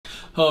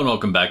Hello and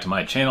welcome back to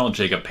my channel.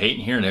 Jacob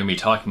Payton here, and I'm going to be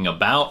talking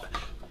about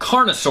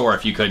Carnosaur,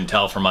 if you couldn't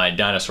tell from my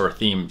dinosaur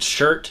themed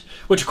shirt,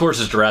 which of course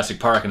is Jurassic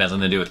Park and has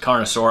nothing to do with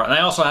Carnosaur. And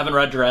I also haven't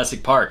read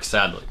Jurassic Park,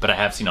 sadly, but I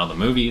have seen all the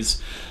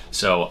movies.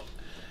 So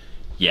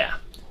yeah.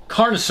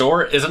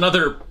 Carnosaur is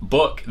another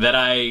book that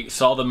I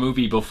saw the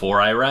movie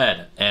before I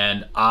read,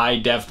 and I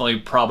definitely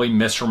probably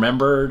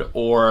misremembered,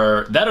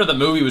 or the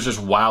movie was just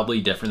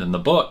wildly different than the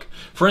book.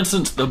 For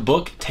instance, the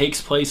book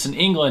takes place in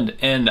England,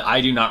 and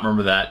I do not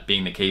remember that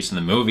being the case in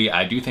the movie.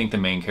 I do think the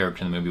main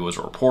character in the movie was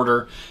a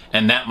reporter,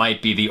 and that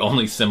might be the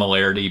only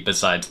similarity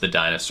besides the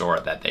dinosaur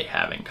that they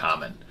have in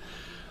common.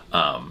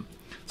 So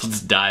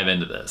let's dive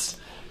into this.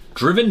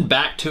 Driven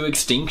back to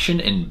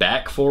extinction and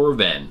back for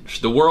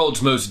revenge, the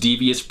world's most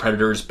devious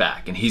predator is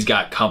back, and he's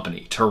got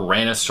company,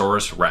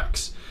 Tyrannosaurus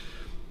Rex.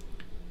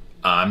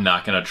 I'm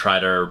not going to try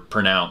to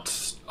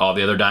pronounce all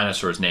the other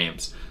dinosaurs'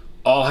 names.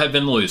 All have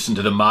been loosed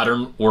into the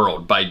modern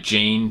world by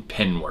Jane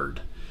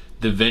Penward,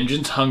 the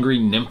vengeance-hungry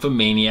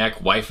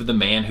nymphomaniac wife of the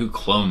man who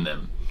cloned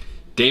them.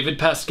 David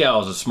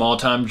Pascal is a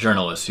small-time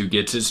journalist who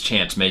gets his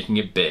chance making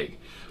it big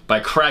by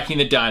cracking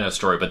the dino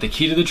story, but the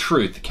key to the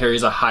truth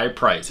carries a high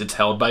price. It's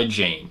held by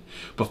Jane.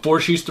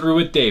 Before she's through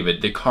with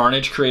David, the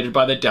carnage created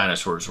by the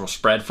dinosaurs will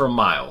spread for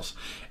miles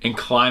and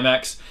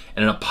climax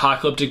in an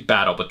apocalyptic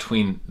battle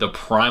between the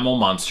primal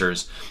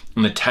monsters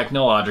and the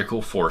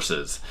technological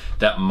forces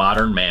that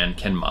modern man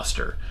can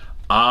muster.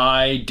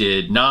 I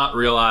did not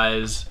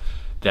realize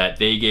that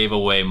they gave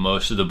away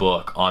most of the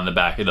book on the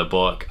back of the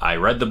book. I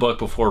read the book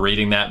before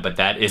reading that, but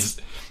that is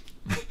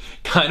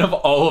kind of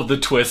all of the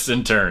twists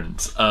and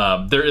turns.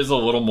 There is a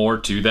little more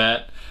to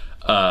that.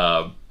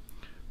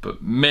 But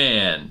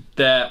man,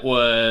 that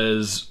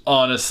was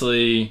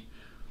honestly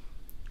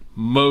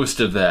most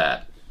of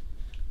that.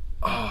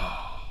 Oh.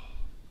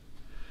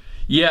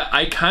 Yeah,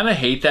 I kind of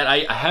hate that.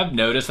 I have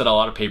noticed that a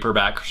lot of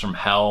paperbacks from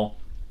Hell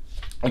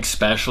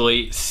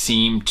especially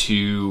seem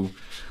to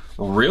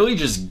really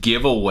just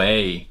give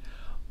away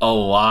a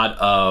lot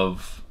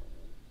of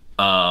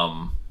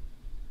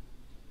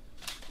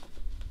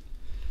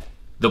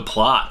the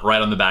plot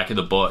right on the back of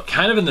the book,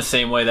 kind of in the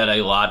same way that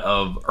a lot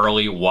of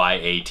early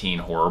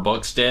YA horror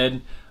books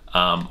did,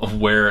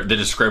 where the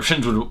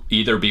descriptions would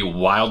either be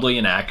wildly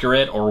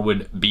inaccurate or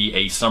would be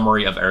a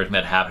summary of everything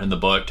that happened in the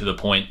book to the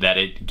point that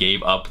it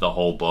gave up the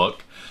whole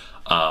book.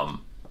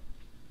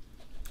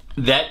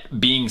 That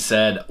being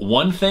said,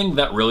 one thing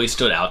that really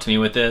stood out to me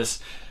with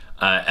this,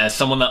 as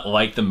someone that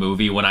liked the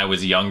movie when I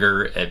was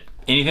younger,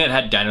 anything that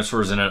had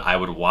dinosaurs in it, I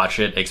would watch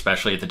it,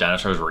 especially if the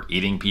dinosaurs were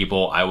eating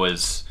people. I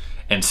was,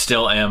 and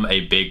still am,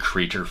 a big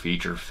creature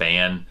feature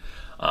fan.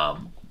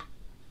 Don't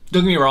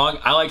get me wrong,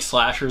 I like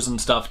slashers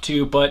and stuff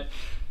too, but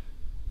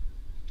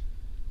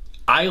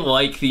I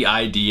like the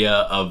idea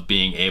of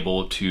being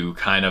able to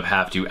kind of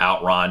have to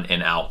outrun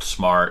and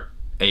outsmart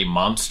a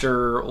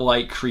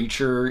monster-like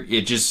creature.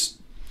 It's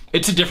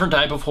a different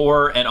type of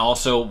horror, and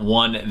also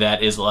one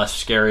that is less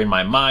scary in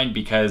my mind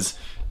because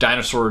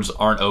dinosaurs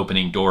aren't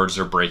opening doors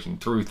or breaking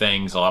through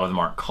things. A lot of them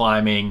aren't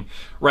climbing,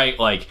 right?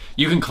 Like,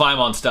 you can climb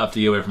on stuff to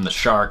get away from the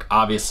shark.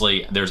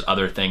 Obviously, there's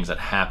other things that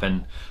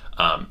happen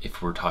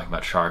if we're talking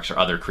about sharks or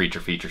other creature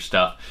feature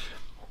stuff.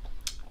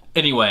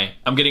 Anyway,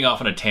 I'm getting off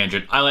on a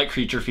tangent. I like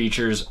creature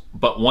features,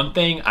 but one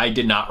thing I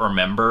did not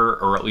remember,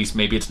 or at least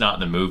maybe it's not in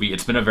the movie,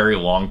 it's been a very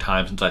long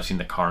time since I've seen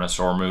the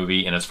Carnosaur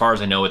movie, and as far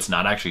as I know, it's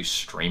not actually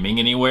streaming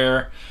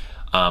anywhere.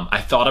 I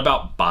thought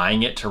about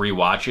buying it to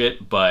rewatch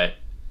it, but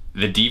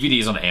the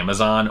DVDs on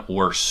Amazon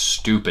were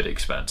stupid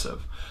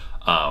expensive.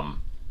 I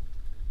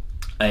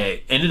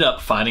ended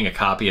up finding a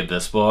copy of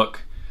this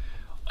book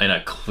in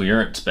a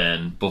clearance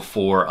bin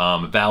before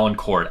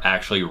Valancourt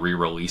actually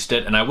re-released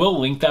it, and I will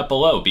link that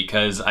below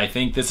because I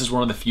think this is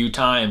one of the few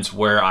times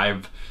where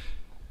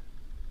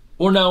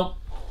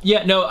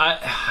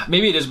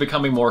maybe it is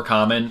becoming more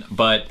common,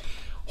 but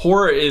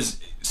horror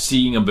is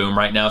seeing a boom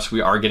right now, so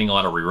we are getting a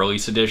lot of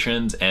re-release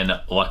editions, and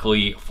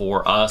luckily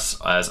for us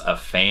as a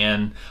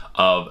fan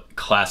of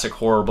classic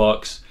horror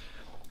books,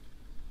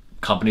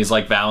 companies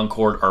like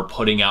Valancourt are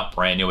putting out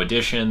brand new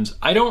editions.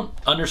 I don't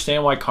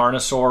understand why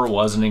Carnosaur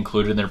wasn't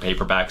included in their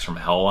paperbacks from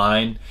Hell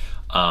line.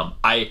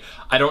 I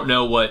don't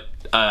know what,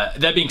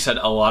 that being said,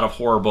 a lot of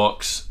horror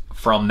books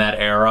from that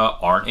era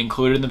aren't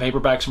included in the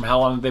paperbacks from Hell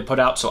line that they put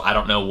out, so I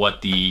don't know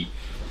what the,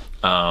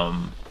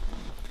 kind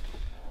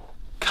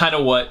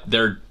of what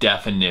their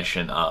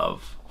definition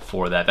of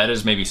for that. That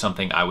is maybe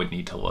something I would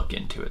need to look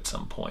into at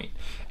some point.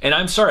 And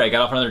I'm sorry, I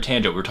got off another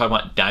tangent. We were talking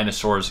about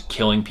dinosaurs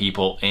killing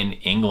people in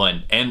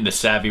England and the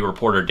savvy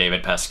reporter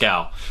David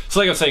Pascal.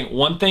 So like I was saying,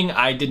 one thing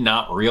I did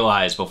not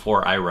realize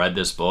before I read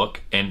this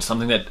book, and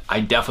something that I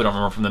definitely don't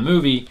remember from the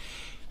movie,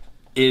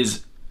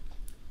 is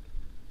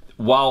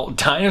while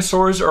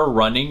dinosaurs are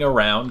running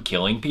around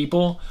killing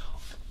people,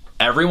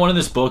 everyone in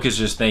this book is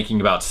just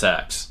thinking about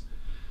sex.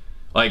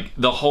 Like,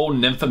 the whole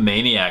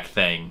nymphomaniac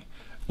thing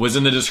was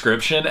in the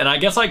description, and I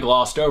guess I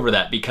glossed over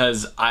that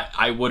because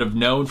I would have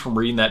known from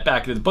reading that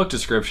back in the book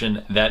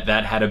description that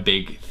that had a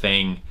big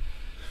thing,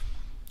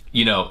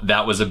 you know,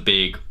 that was a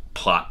big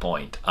plot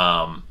point.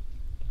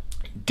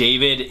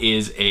 David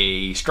is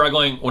a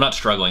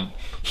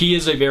he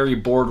is a very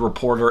bored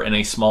reporter in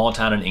a small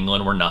town in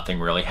England where nothing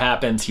really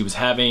happens. He was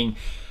having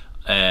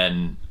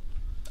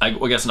I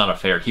guess not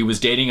affair. He was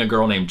dating a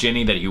girl named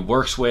Jenny that he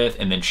works with,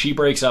 and then she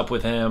breaks up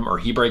with him, or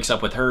he breaks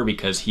up with her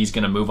because he's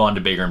going to move on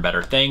to bigger and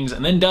better things,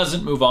 and then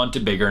doesn't move on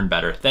to bigger and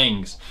better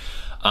things.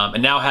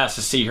 And now has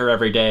to see her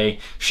every day.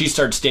 She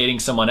starts dating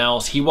someone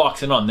else. He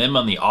walks in on them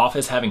on the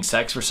office having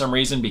sex for some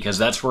reason, because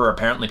that's where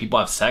apparently people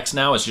have sex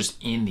now, is just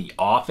in the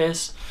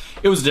office.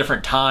 It was a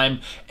different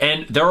time,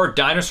 and there are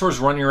dinosaurs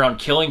running around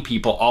killing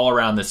people all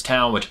around this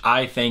town, which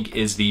I think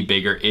is the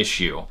bigger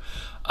issue.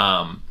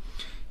 And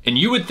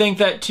you would think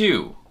that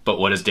too, but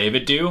what does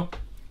David do?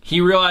 He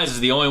realizes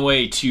the only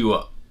way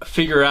to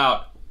figure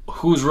out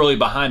who's really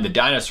behind the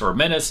dinosaur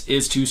menace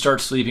is to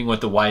start sleeping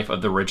with the wife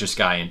of the richest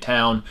guy in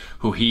town,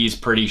 who he's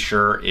pretty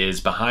sure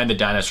is behind the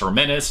dinosaur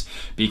menace,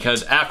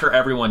 because after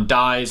everyone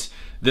dies,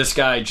 this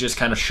guy just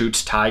kind of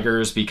shoots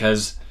tigers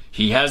because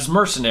he has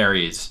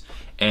mercenaries.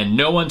 And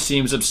no one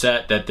seems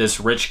upset that this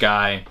rich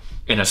guy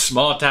in a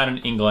small town in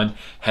England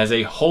has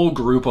a whole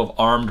group of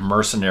armed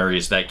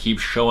mercenaries that keep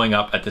showing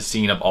up at the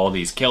scene of all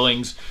these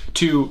killings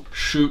to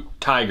shoot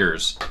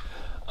tigers.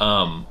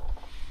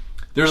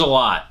 There's a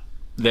lot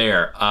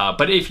there.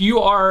 But if you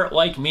are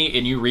like me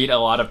and you read a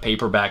lot of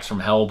paperbacks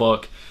from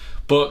Hellbook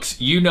books,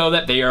 you know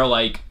that they are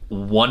like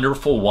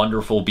wonderful,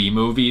 wonderful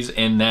B-movies,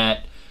 in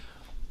that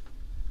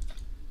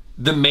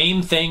the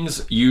main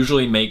things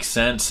usually make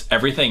sense.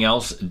 Everything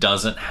else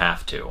doesn't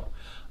have to.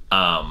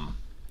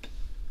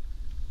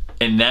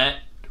 And that,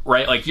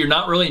 right, like, you're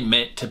not really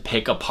meant to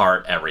pick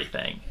apart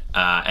everything.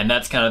 And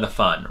that's kind of the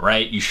fun,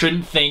 right? You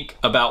shouldn't think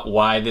about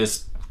why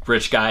this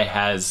rich guy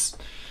has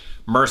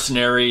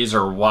mercenaries,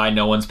 or why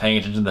no one's paying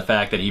attention to the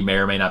fact that he may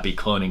or may not be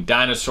cloning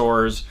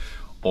dinosaurs,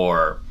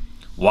 or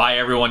why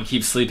everyone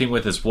keeps sleeping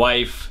with his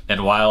wife,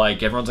 and why,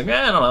 like, everyone's like,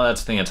 I don't know,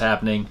 that's the thing that's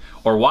happening,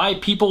 or why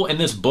people in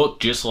this book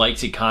just like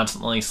to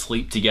constantly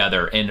sleep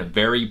together in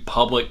very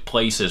public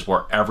places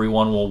where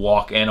everyone will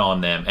walk in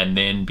on them and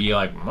then be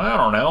like, I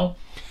don't know.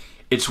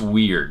 It's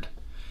weird.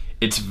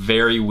 It's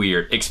very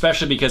weird,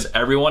 especially because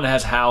everyone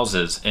has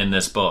houses in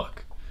this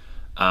book,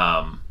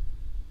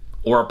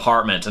 or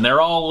apartments, and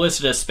they're all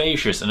listed as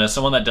spacious. And as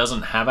someone that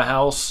doesn't have a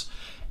house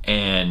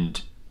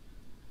and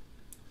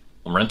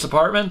rents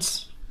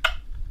apartments,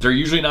 they're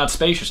usually not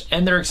spacious,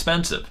 and they're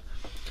expensive.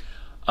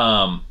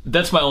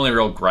 That's my only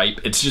real gripe.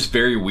 It's just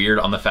very weird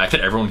on the fact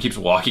that everyone keeps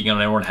walking in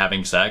on everyone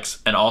having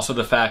sex, and also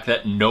the fact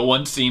that no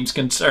one seems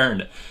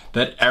concerned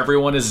that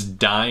everyone is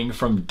dying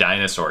from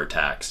dinosaur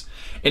attacks.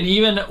 And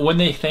even when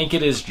they think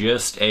it is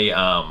just a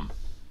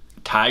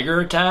tiger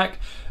attack,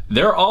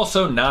 they're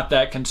also not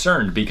that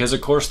concerned, because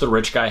of course the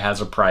rich guy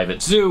has a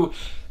private zoo,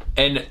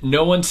 and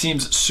no one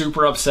seems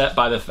super upset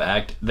by the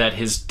fact that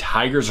his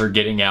tigers are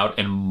getting out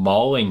and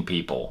mauling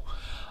people.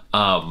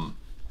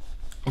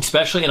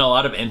 Especially in a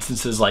lot of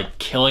instances, like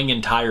killing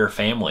entire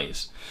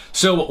families.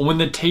 So when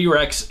the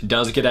T-Rex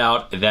does get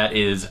out, that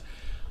is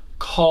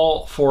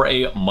call for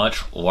a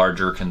much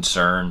larger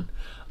concern.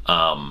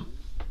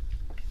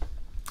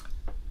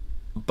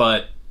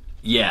 But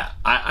yeah,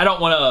 I don't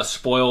want to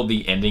spoil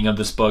the ending of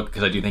this book,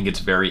 because I do think it's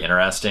very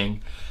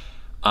interesting.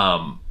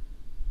 That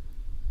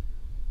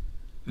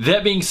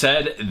being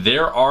said,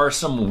 there are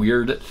some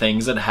weird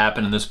things that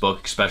happen in this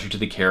book, especially to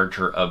the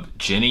character of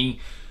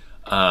Jenny,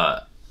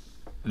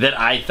 that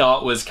I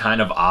thought was kind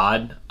of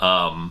odd.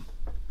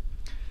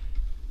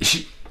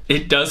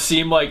 It does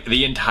seem like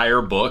the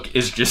entire book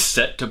is just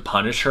set to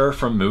punish her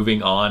from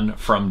moving on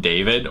from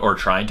David, or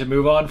trying to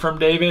move on from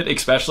David,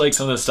 especially like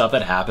some of the stuff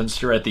that happens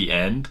to her at the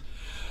end.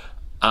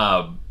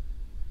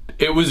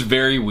 It was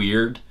very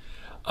weird.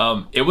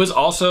 It was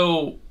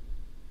also,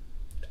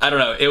 I don't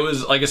know, it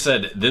was, like I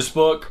said, this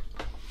book,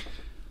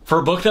 for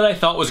a book that I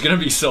thought was going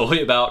to be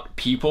solely about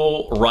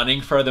people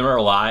running for their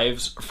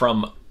lives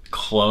from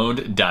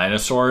cloned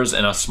dinosaurs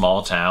in a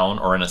small town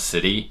or in a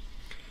city,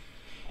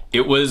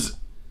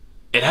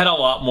 it had a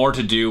lot more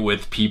to do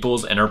with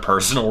people's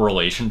interpersonal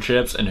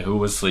relationships and who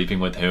was sleeping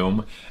with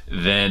whom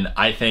than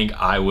I think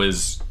I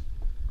was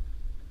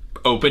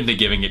open to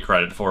giving it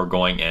credit for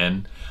going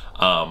in.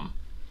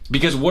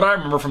 Because what I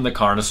remember from the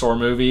Carnosaur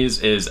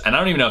movies is, and I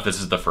don't even know if this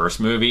is the first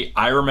movie,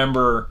 I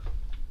remember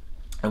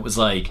it was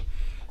like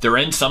they're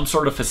in some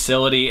sort of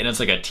facility, and it's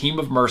like a team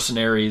of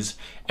mercenaries,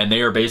 and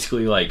they are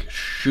basically like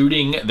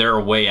shooting their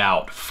way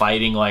out,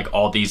 fighting like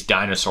all these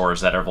dinosaurs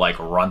that have like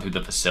run through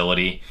the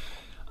facility.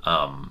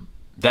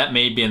 That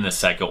may be in the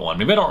second one.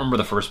 Maybe I don't remember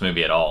the first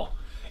movie at all.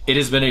 It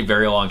has been a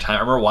very long time. I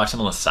remember watching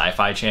them on the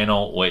Sci-Fi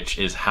Channel, which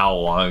is how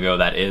long ago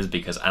that is,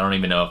 because I don't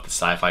even know if the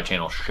Sci-Fi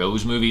Channel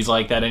shows movies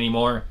like that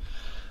anymore.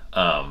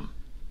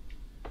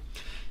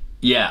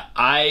 Yeah,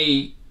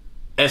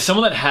 as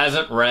someone that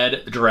hasn't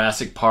read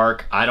Jurassic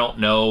Park, I don't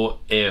know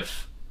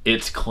if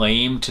its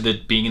claim to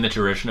being in the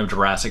tradition of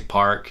Jurassic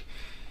Park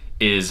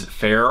is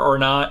fair or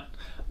not.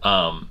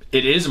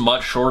 It is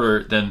much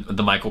shorter than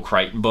the Michael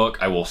Crichton book,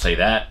 I will say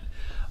that.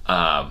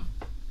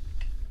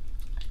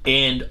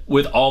 And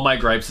with all my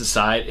gripes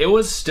aside, it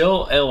was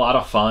still a lot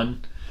of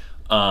fun.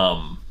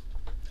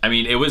 I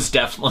mean, it was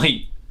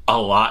definitely a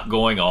lot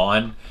going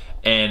on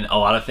and a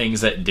lot of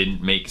things that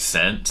didn't make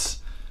sense.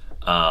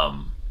 I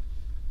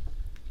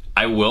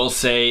will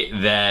say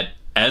that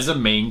as a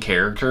main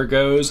character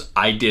goes,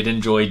 I did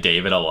enjoy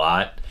David a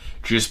lot,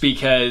 just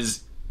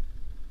because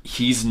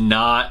he's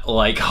not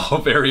like a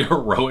very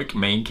heroic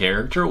main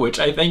character, which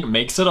I think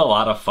makes it a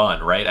lot of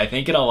fun, right? I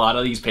think in a lot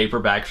of these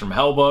paperbacks from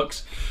Hell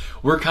books,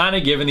 we're kind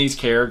of given these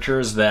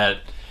characters that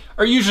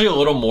are usually a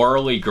little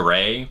morally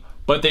gray,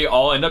 but they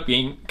all end up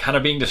being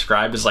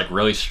described as like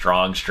really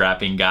strong,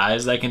 strapping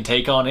guys that can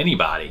take on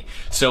anybody.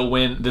 So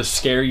when the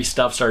scary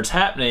stuff starts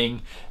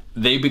happening,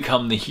 they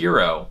become the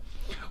hero.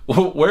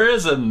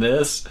 Whereas in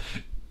this,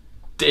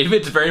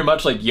 David's very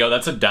much like, yo,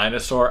 that's a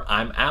dinosaur,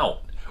 I'm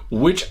out.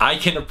 Which I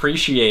can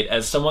appreciate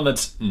as someone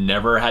that's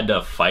never had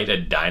to fight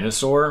a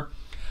dinosaur.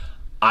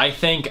 I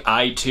think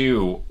I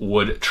too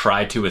would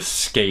try to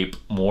escape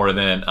more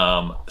than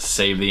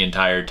save the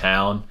entire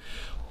town.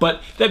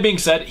 But that being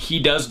said,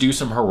 he does do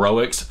some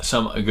heroics.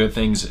 Some good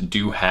things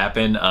do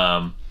happen.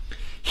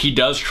 He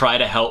does try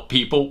to help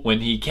people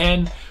when he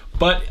can,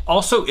 but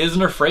also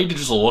isn't afraid to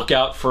just look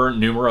out for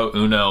numero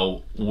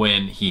uno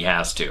when he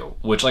has to.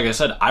 Which, like I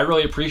said, I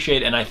really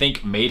appreciate and I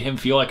think made him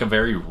feel like a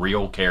very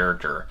real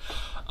character.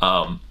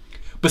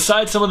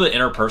 Besides some of the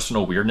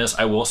interpersonal weirdness,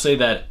 I will say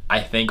that I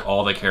think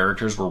all the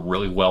characters were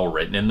really well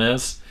written in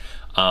this.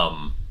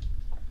 And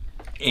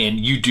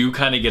you do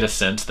kind of get a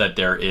sense that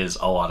there is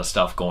a lot of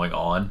stuff going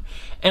on.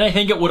 And I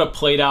think it would have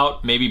played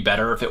out maybe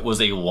better if it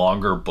was a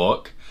longer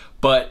book.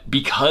 But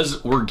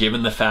because we're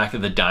given the fact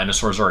that the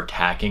dinosaurs are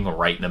attacking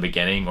right in the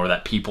beginning, or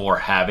that people are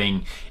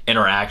having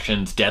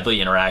interactions,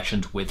 deadly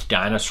interactions with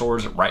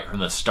dinosaurs right from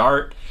the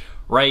start,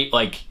 right?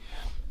 Like,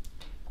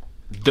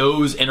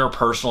 those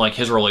interpersonal, like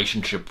his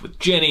relationship with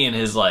Jenny and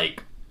his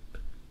like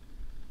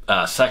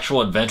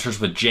sexual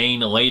adventures with Jane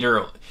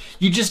later,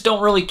 you just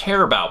don't really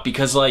care about,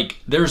 because like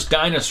there's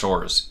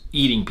dinosaurs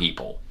eating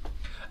people.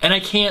 And I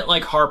can't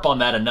like harp on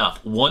that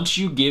enough. Once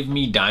you give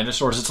me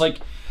dinosaurs, it's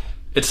like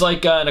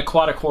an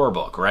aquatic horror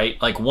book,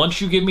 right? Like once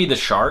you give me the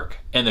shark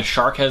and the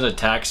shark has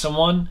attacked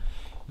someone,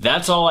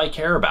 that's all I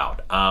care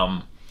about.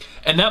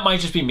 And that might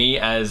just be me,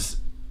 as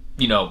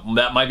you know,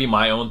 that might be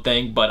my own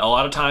thing, but a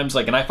lot of times,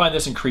 like, and I find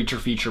this in creature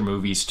feature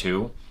movies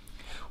too,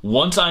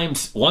 once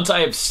I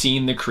have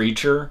seen the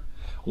creature,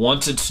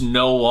 once it's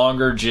no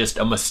longer just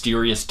a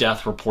mysterious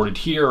death reported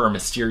here or a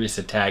mysterious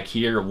attack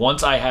here,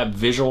 once I have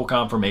visual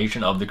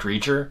confirmation of the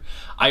creature,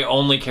 I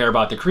only care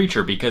about the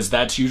creature, because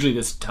that's usually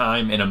this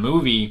time in a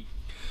movie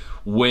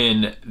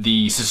when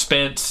the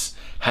suspense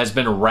has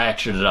been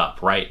ratcheted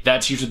up, right?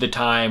 That's usually the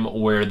time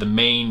where the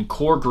main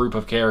core group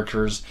of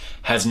characters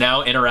has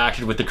now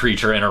interacted with the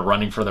creature and are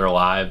running for their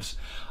lives.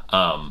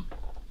 So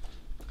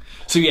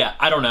yeah,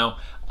 I don't know.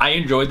 I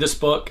enjoyed this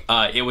book.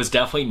 It was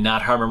definitely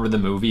not how I remember the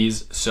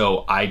movies,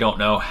 so I don't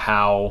know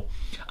how...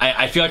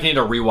 I feel like I need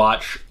to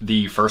rewatch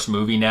the first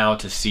movie now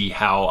to see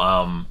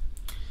how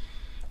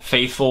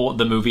faithful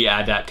the movie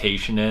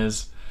adaptation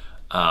is.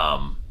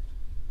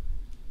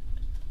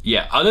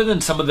 Yeah, other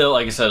than some of the,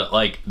 like I said,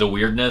 like the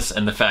weirdness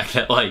and the fact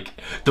that like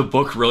the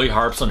book really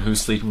harps on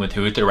who's sleeping with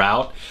who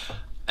throughout,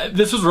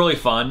 this was really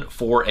fun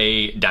for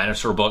a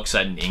dinosaur book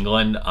set in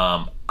England.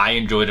 I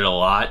enjoyed it a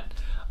lot.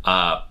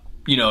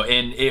 You know,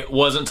 and it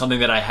wasn't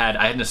something that I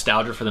had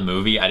nostalgia for the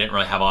movie. I didn't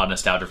really have a lot of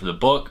nostalgia for the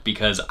book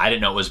because I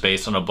didn't know it was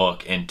based on a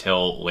book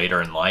until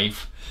later in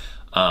life.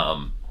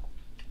 You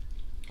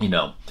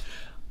know,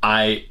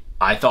 I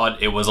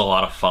thought it was a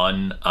lot of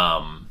fun.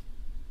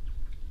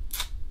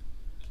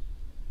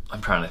 I'm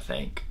trying to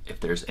think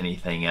if there's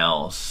anything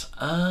else.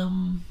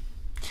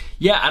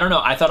 Yeah, I don't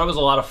know. I thought it was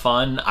a lot of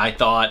fun. I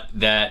thought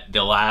that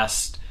the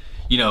last,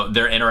 you know,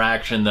 their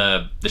interaction,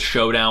 the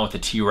showdown with the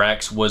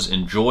T-Rex was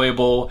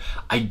enjoyable.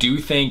 I do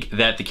think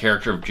that the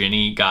character of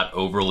Jenny got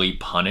overly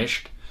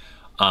punished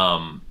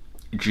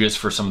just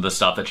for some of the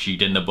stuff that she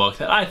did in the book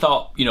that I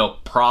thought, you know,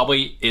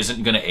 probably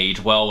isn't going to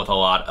age well with a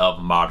lot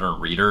of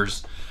modern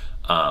readers,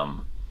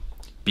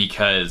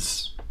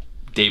 because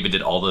David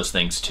did all those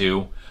things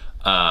too.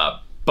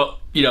 But,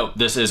 you know,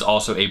 this is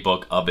also a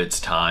book of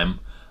its time.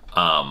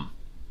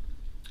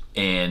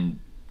 And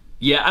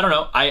yeah, I don't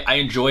know. I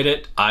enjoyed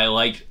it. I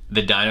liked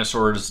the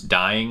dinosaurs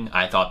dying.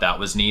 I thought that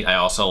was neat. I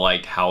also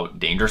liked how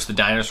dangerous the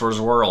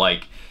dinosaurs were.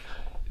 Like,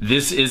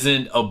 this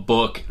isn't a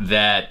book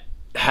that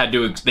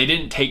they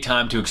didn't take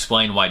time to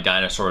explain why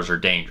dinosaurs are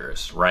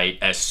dangerous, right?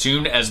 As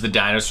soon as the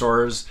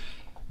dinosaurs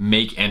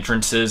make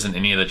entrances in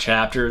any of the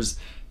chapters,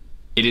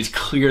 it is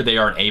clear they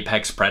are an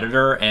apex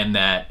predator and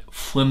that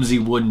flimsy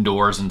wooden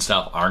doors and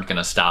stuff aren't going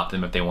to stop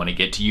them if they want to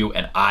get to you,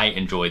 and I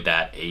enjoyed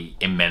that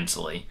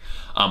immensely.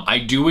 I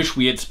do wish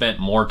we had spent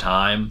more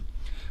time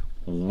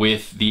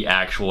with the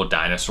actual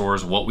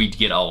dinosaurs. What we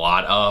get a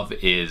lot of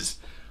is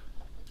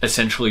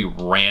essentially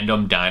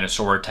random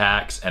dinosaur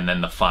attacks and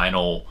then the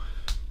final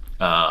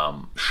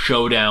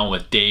showdown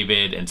with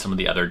David and some of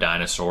the other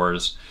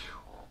dinosaurs.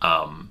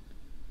 I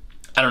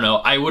don't know.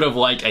 I would have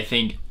liked, I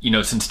think, you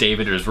know, since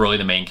David is really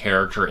the main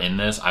character in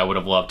this, I would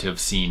have loved to have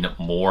seen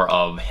more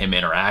of him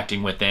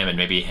interacting with them and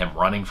maybe him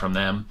running from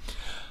them.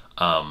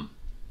 But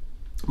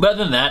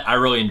other than that, I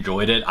really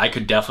enjoyed it. I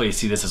could definitely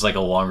see this as like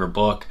a longer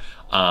book.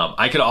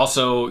 I could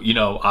also, you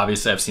know,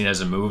 obviously I've seen it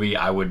as a movie.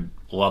 I would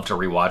love to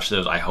rewatch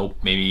those. I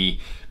hope maybe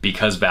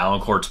because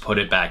Valancourt's put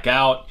it back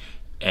out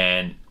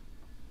and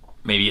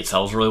maybe it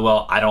sells really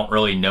well. I don't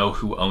really know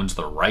who owns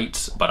the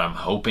rights, but I'm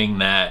hoping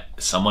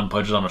that someone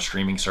puts it on a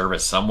streaming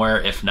service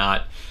somewhere. If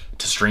not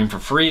to stream for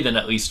free, then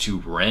at least to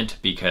rent,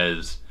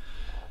 because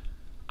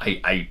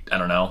I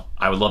don't know.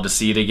 I would love to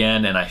see it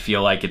again, and I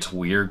feel like it's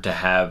weird to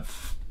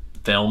have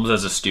films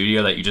as a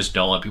studio that you just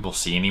don't let people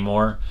see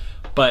anymore.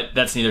 But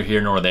that's neither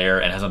here nor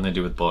there, and has nothing to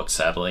do with books,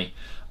 sadly.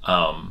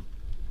 I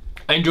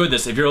enjoyed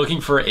this. If you're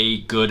looking for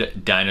a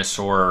good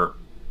dinosaur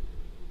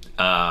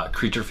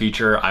creature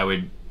feature, I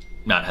would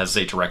not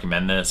hesitate to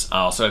recommend this.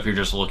 Also, if you're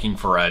just looking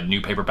for a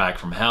new Paperback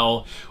from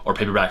Hell or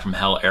Paperback from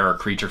Hell era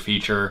creature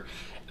feature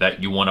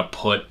that you want to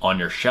put on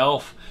your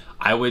shelf,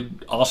 I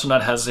would also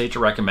not hesitate to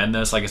recommend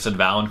this. Like I said,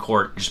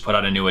 Valancourt just put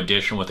out a new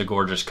edition with a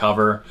gorgeous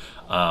cover.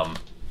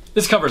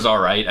 This cover's all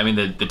right. I mean,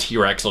 the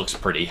T-Rex looks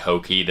pretty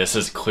hokey. This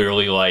is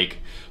clearly like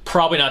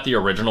probably not the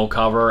original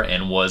cover,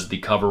 and was the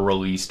cover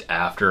released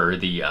after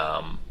the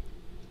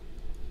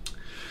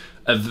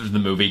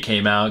movie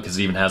came out, because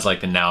it even has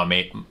like the now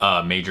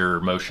major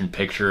motion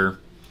picture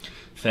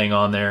thing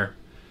on there.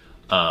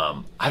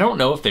 I don't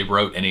know if they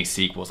wrote any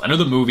sequels. I know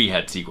the movie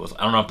had sequels.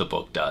 I don't know if the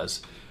book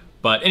does.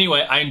 But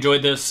anyway, I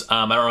enjoyed this.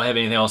 I don't really have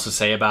anything else to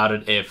say about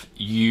it. If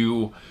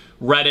you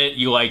read it,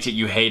 you liked it,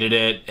 you hated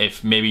it.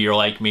 If maybe you're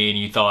like me and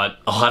you thought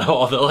a lot of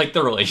all the like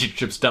the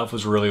relationship stuff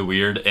was really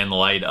weird in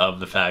light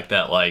of the fact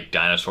that like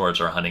dinosaurs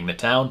are hunting the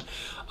town,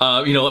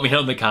 you know, let me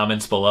know in the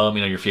comments below. Let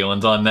me know your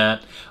feelings on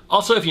that.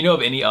 Also, if you know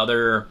of any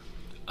other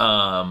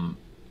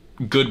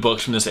good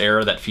books from this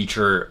era that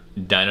feature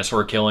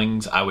dinosaur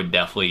killings, I would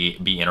definitely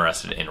be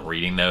interested in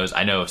reading those.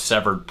 I know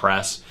Severed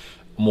Press,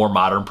 more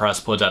modern press,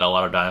 puts out a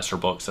lot of dinosaur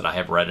books that I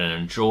have read and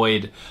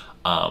enjoyed.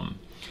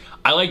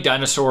 I like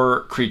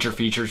dinosaur creature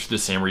features for the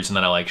same reason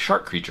that I like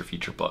shark creature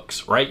feature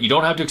books, right? You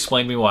don't have to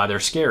explain to me why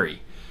they're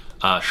scary.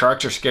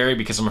 Sharks are scary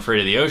because I'm afraid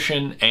of the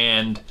ocean,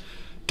 and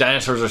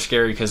dinosaurs are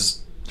scary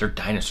because they're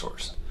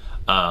dinosaurs.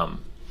 But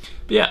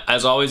yeah,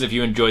 as always, if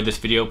you enjoyed this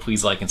video,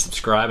 please like and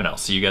subscribe, and I'll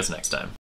see you guys next time.